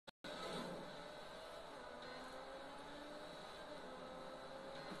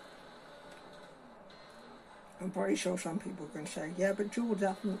I'm pretty sure some people are going to say, yeah, but George,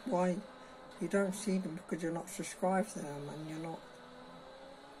 that's why you don't see them, because you're not subscribed to them and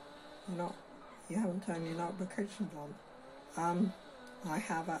you haven't turned your notifications on. I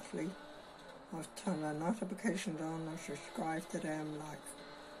have actually. I've turned their notifications on, I've subscribed to them, like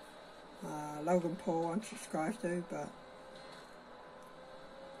Logan Paul I'm subscribed to, but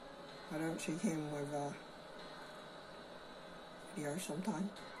I don't see him with videos sometimes.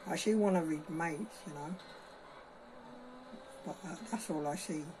 I see one of his mates, but that's all I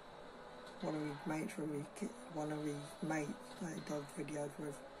see. One of his mates that he does videos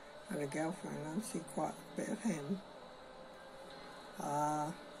with and a girlfriend. I see quite a bit of him.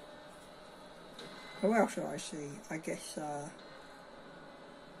 Who else do I see? I guess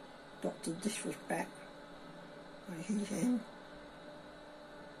Dr. Disrespect. I see him.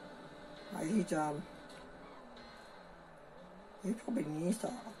 He probably needs to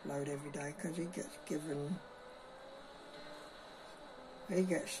upload every day because he gets given.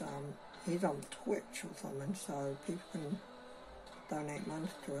 He's on Twitch or something, so people can donate money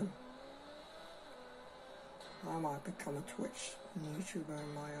to him. I might become a Twitch YouTuber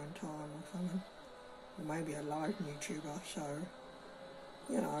in my own time or something. Or maybe a live YouTuber, so,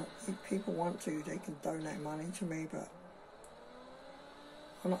 if people want to, they can donate money to me, but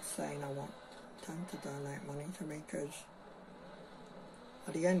I'm not saying I want them to donate money to me, because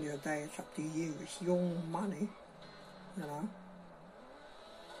at the end of the day, it's up to you. It's your money,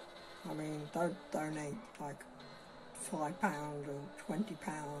 I mean, don't donate like £5 or £20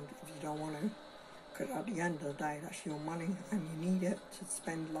 if you don't want to, because at the end of the day, that's your money and you need it to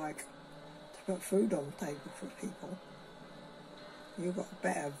spend, to put food on the table for people. You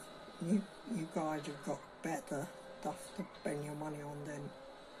guys have got better stuff to spend your money on than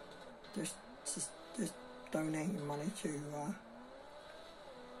just donating money to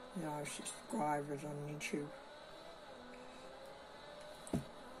subscribers on YouTube.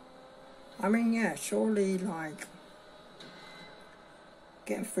 I mean, yeah, surely,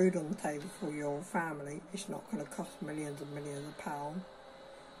 getting food on the table for your family is not going to cost millions and millions of pounds.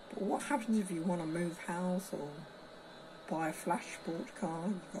 But what happens if you want to move house or buy a flash sports car?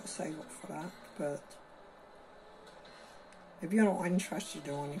 You've got to save up for that. But if you're not interested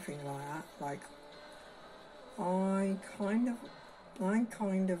or anything like that, I kind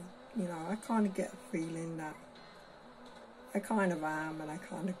of get a feeling that I kind of am, and I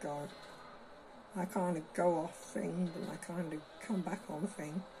kind of go off things and I kind of come back on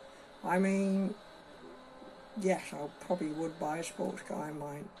things. I mean, yes, I probably would buy a sports car in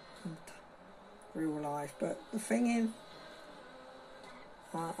my real life, but the thing is,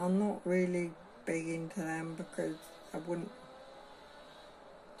 I'm not really big into them because I wouldn't.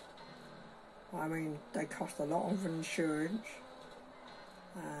 I mean, they cost a lot of insurance,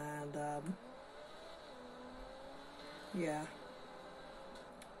 and yeah.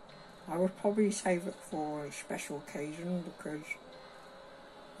 I would probably save it for a special occasion because,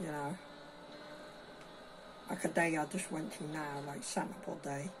 like a day I just went to now, like Santa Claus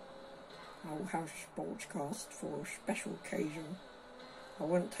Day, I will have sports cars for a special occasion. I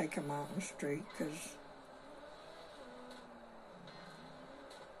wouldn't take them out on the street because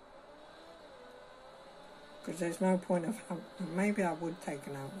there's no point of maybe I would take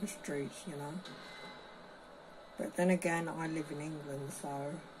them out on the streets, But then again, I live in England,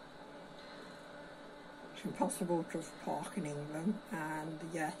 so it's impossible to park in England, and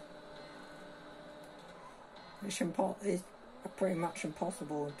yeah, it's pretty much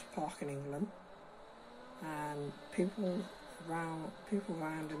impossible to park in England, and people around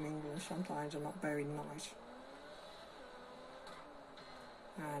in England sometimes are not very nice,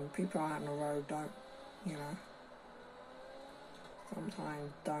 and people out on the road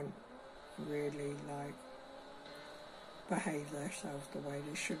sometimes don't really behave themselves the way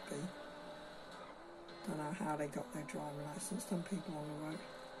they should be. Don't know how they got their driving license, some people on the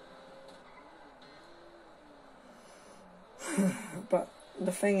road. But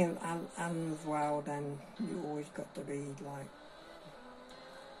the thing is, and as well, then you always got to be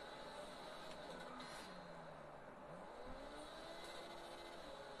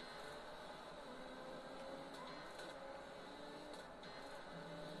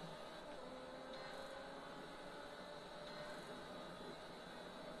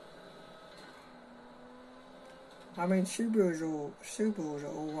I mean, Subarus are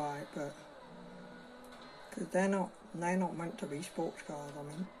alright, but because they're not meant to be sports cars. I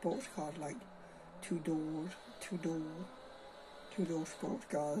mean, sports cars like two-door sports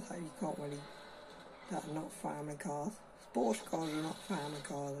cars that you can't really, that are not family cars. Sports cars are not family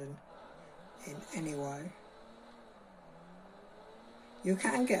cars in any way. You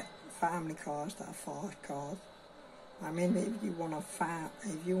can get family cars that are fast cars, I mean, if you want a fast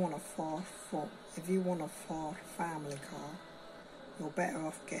family car, you're better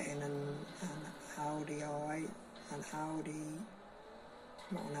off getting an Audi R8,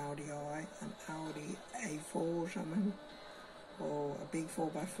 not an Audi R8, an Audi A4 or something, or a big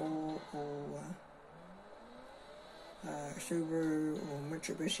 4x4, or Subaru or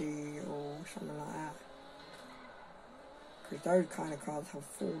Mitsubishi or something like that. Because those kind of cars have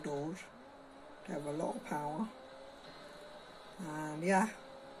 4 doors, they have a lot of power, and yeah,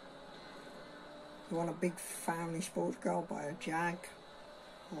 you want a big family sports car, buy a Jag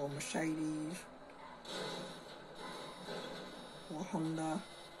or Mercedes or Honda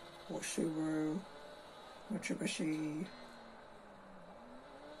or Subaru, Mitsubishi,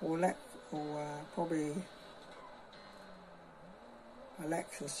 or probably a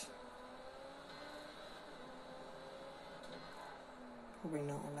Lexus. Probably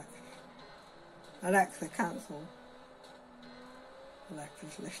not a Lexus. Alexa, cancel.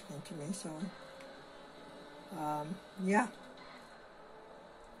 Alexa's listening to me, sorry. Yeah.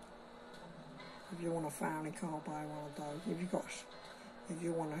 If you want a family car, buy one of those. If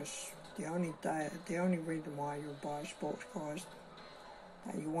you want the only reason why you'll buy a sports car is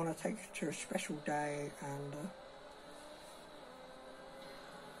that you want to take it to a special day, and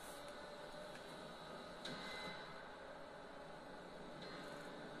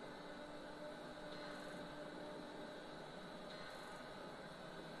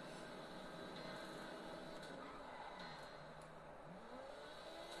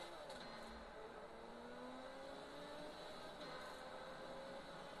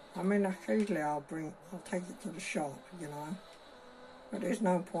I mean, occasionally I'll take it to the shop, you know, but there's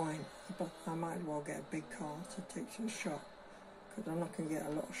no point. But I might as well get a big car to take to the shop, because I'm not going to get a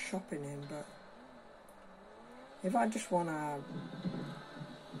lot of shopping in. But if I just want to...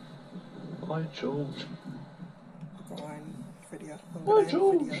 Hi, George. I've got to end the video. I'm going to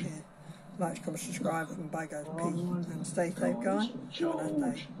end the video here. Like, comment, subscribe, and bye guys. Peace. And stay safe, guys. Have a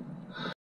nice day.